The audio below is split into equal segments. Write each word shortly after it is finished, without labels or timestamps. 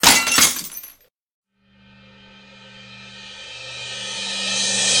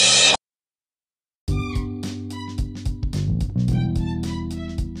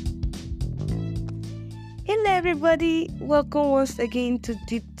everybody, welcome once again to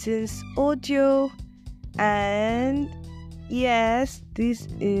Deep Things Audio. And yes, this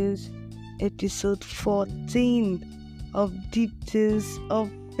is episode 14 of Deep Things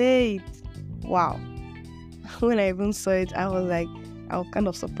of Faith. Wow. When I even saw it, I was kind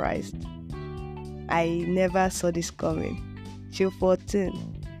of surprised. I never saw this coming. Show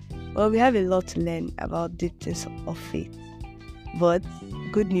 14. Well, we have a lot to learn about Deep Things of Faith. But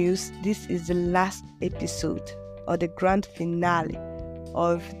good news, this is the last episode or the grand finale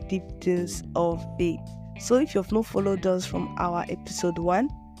of Deep Things of Faith. So if you've not followed us from our episode 1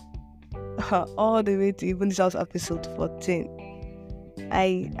 all the way to even this house episode 14,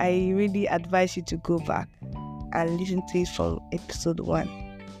 I really advise you to go back and listen to it from episode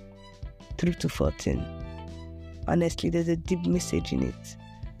 1 through to 14. Honestly, there's a deep message in it.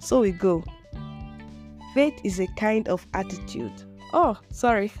 So we go. Faith is a kind of attitude. So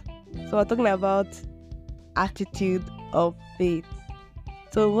we're talking about attitude of faith.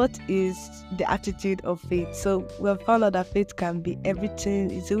 So what is the attitude of faith? So we have found out that faith can be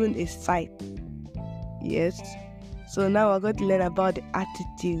everything. It's even a sight. Yes. So now we're going to learn about the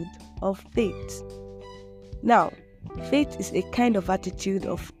attitude of faith. Now, faith is a kind of attitude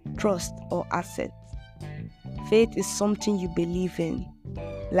of trust or asset. Faith is something you believe in.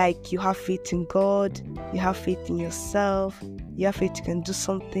 Like you have faith in God, you have faith in yourself, you have faith you can do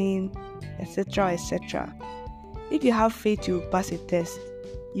something, etc., etc. If you have faith you will pass a test,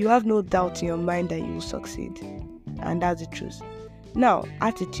 you have no doubt in your mind that you will succeed. And that's the truth. Now,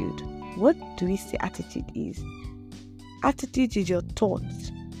 attitude. What do we say attitude is? Attitude is your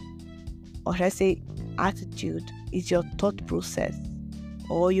thoughts. Or should I say attitude is your thought process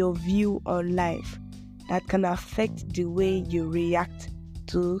or your view on life that can affect the way you react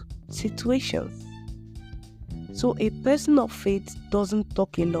to situations. So a person of faith doesn't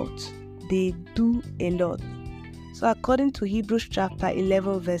talk a lot, they do a lot. So according to Hebrews chapter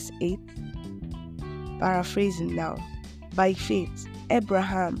 11 verse 8, paraphrasing now, by faith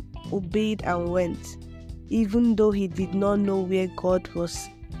Abraham obeyed and went, even though he did not know where God was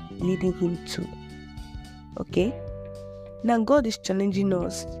leading him to. Okay? Now God is challenging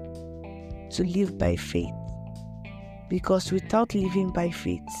us to live by faith. Because without living by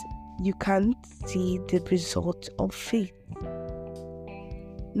faith, you can't see the result of faith.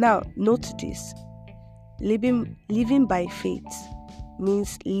 Now, note this. Living by faith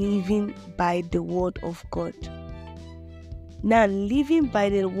means living by the word of God. Now, living by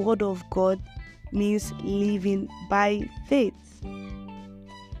the word of God means living by faith.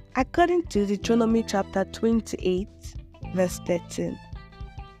 According to Deuteronomy chapter 28, verse 13,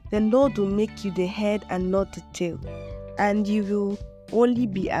 the Lord will make you the head and not the tail, and you will only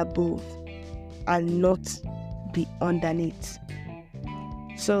be above and not be underneath.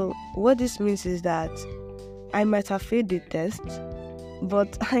 So what this means is that I might have failed the test,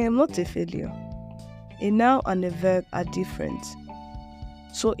 but I am not a failure. A noun and a verb are different.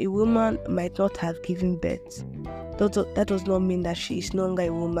 So a woman might not have given birth. That does not mean that she is no longer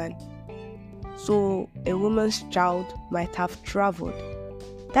a woman. So a woman's child might have traveled.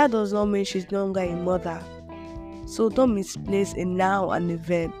 That does not mean she's no longer a mother. So don't misplace a noun and a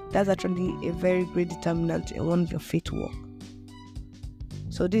verb. That's actually a very great determinant in one of your faith walk.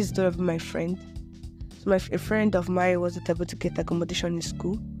 So this is the story of my friend. So a friend of mine wasn't able to get accommodation in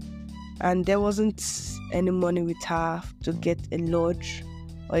school, and there wasn't any money with her to get a lodge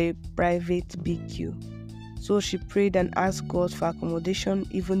or a private BQ. So she prayed and asked God for accommodation,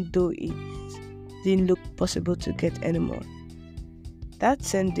 even though it didn't look possible to get any more. That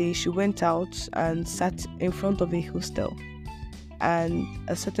same day, she went out and sat in front of a hostel, and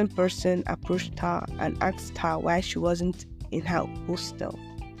a certain person approached her and asked her why she wasn't in her hostel.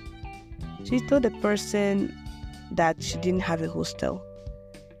 She told the person that she didn't have a hostel,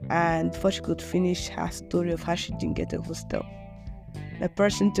 and before she could finish her story of how she didn't get a hostel, the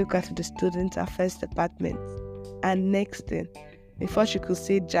person took her to the student affairs department, and next thing, before she could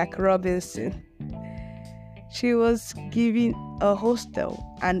say Jack Robinson, she was given a hostel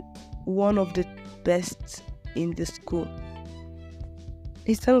and one of the best in the school.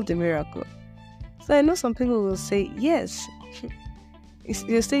 It's kind of the miracle. So I know some people will say, yes.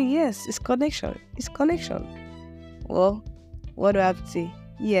 They'll say, yes, it's connection. It's connection. Well, what do I have to say?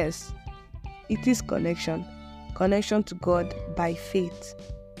 Yes, it is connection. Connection to God by faith.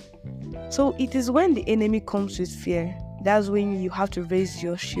 So it is when the enemy comes with fear, that's when you have to raise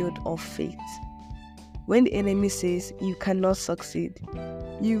your shield of faith. When the enemy says you cannot succeed,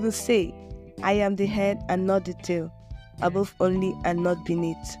 you will say, I am the head and not the tail, above only and not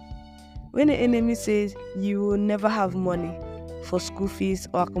beneath. When the enemy says you will never have money for school fees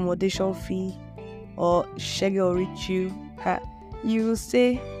or accommodation fee or shege will reach you, you will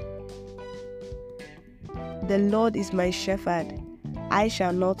say, "The Lord is my shepherd, I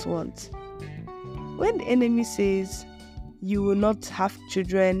shall not want." When the enemy says you will not have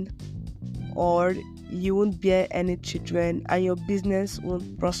children, or you won't bear any children, and your business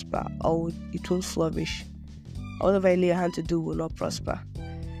won't prosper, or it won't flourish, whatever you lay your hand to do will not prosper,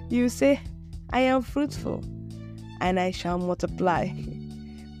 you say, "I am fruitful and I shall multiply."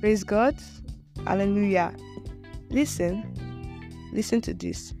 Praise God. Hallelujah. Listen to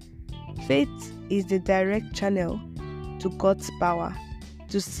this. Faith is the direct channel to God's power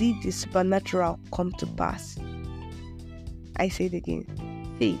to see the supernatural come to pass. I say it again.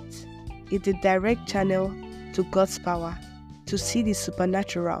 Faith is the direct channel to God's power to see the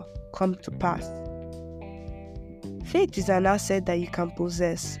supernatural come to pass. Faith is an asset that you can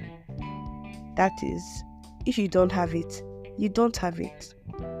possess. That is, if you don't have it, you don't have it.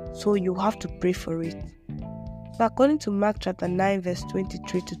 So you have to pray for it. So according to Mark chapter 9 verse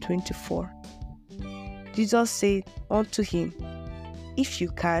 23 to 24, Jesus said unto him, "If you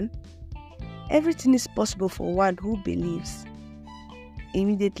can, everything is possible for one who believes."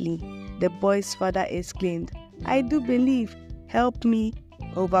 Immediately, the boy's father exclaimed, "I do believe. Help me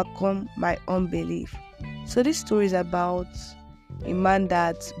overcome my unbelief." So this story is about a man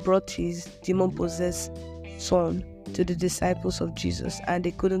that brought his demon-possessed son to the disciples of Jesus, and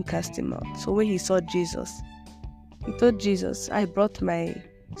they couldn't cast him out. So when he saw Jesus, he told Jesus, "I brought my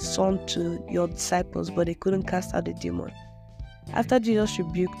son to your disciples, but they couldn't cast out the demon." After Jesus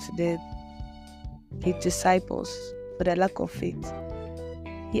rebuked his disciples for their lack of faith,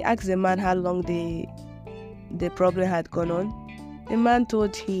 he asked the man how long the problem had gone on. The man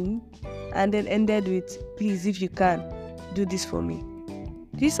told him, and then ended with, "Please, if you can, do this for me."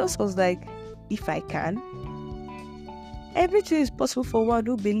 Jesus was like, "If I can?" Everything is possible for one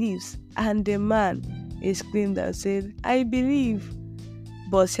who believes. And the man exclaimed and said, "I believe,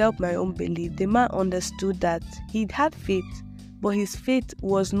 but help my unbelief." The man understood that he'd had faith, but his faith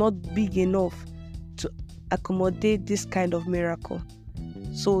was not big enough to accommodate this kind of miracle.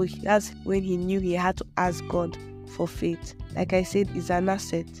 So that's when he knew he had to ask God for faith. Like I said, it's an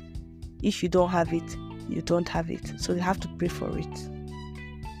asset. If you don't have it, you don't have it. So you have to pray for it.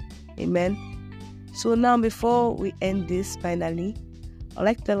 Amen. So now, before we end this finally, I'd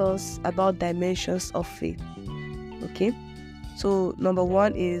like to tell us about dimensions of faith. Okay? So number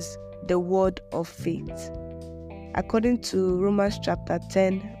 1 is the word of faith. According to Romans chapter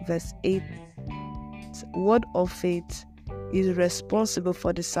 10 verse 8, word of faith is responsible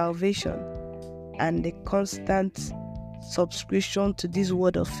for the salvation, and the constant subscription to this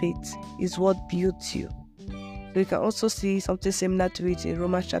word of faith is what builds you. So you can also see something similar to it in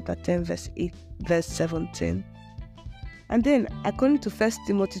Romans chapter 10 verse 8, verse 17. And then according to 1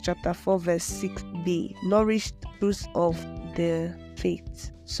 Timothy chapter 4 verse 6b, nourished fruits of the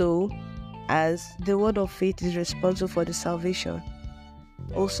faith. So as the word of faith is responsible for the salvation,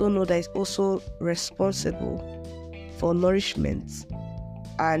 also know that it's also responsible for nourishment,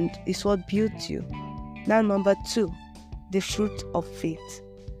 and it's what builds you. Now number 2, the fruit of faith.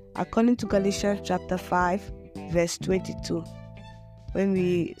 According to Galatians chapter 5 verse 22, when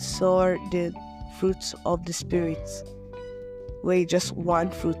we saw the fruits of the Spirit, where it's just one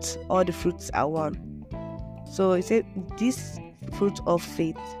fruit, all the fruits are one. So it said this fruit of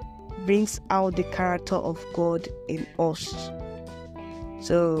faith brings out the character of God in us.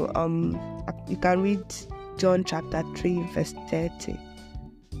 So you can read John chapter 3 verse 30.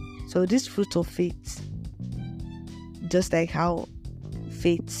 So this fruit of faith, just like how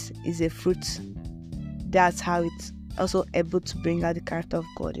faith is a fruit, that's how it's also able to bring out the character of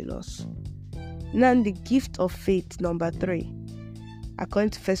God in us. Now the gift of faith, number 3,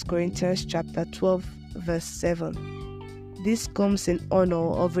 according to 1 Corinthians chapter 12 verse 7, this comes in honor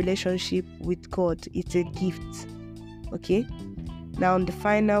of relationship with God. It's a gift. Okay. Now the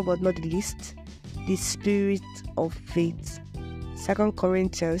final but not the least, the spirit of faith. 2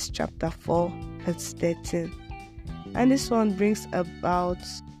 Corinthians chapter 4 verse 13. And this one brings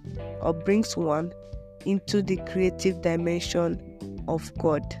one into the creative dimension of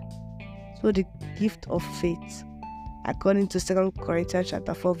God. So the gift of faith, according to 2 Corinthians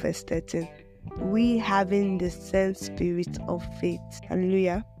chapter 4 verse 13, we having the same spirit of faith.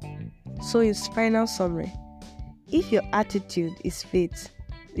 Hallelujah. So in final summary, if your attitude is faith,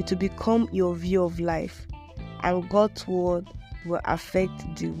 it will become your view of life, and God's word will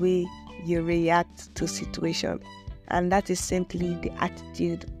affect the way you react to situation. And that is simply the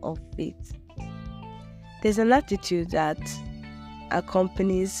attitude of faith. There's an attitude that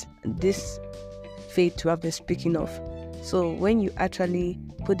accompanies this faith we have been speaking of, So when you actually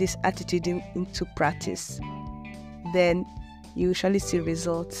put this attitude into practice, then you usually see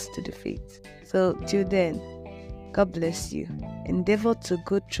results to the faith. So till then, God bless you. Endeavor to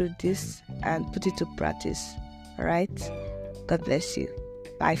go through this and put it to practice. All right? God bless you.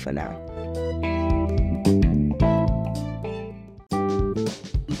 Bye for now.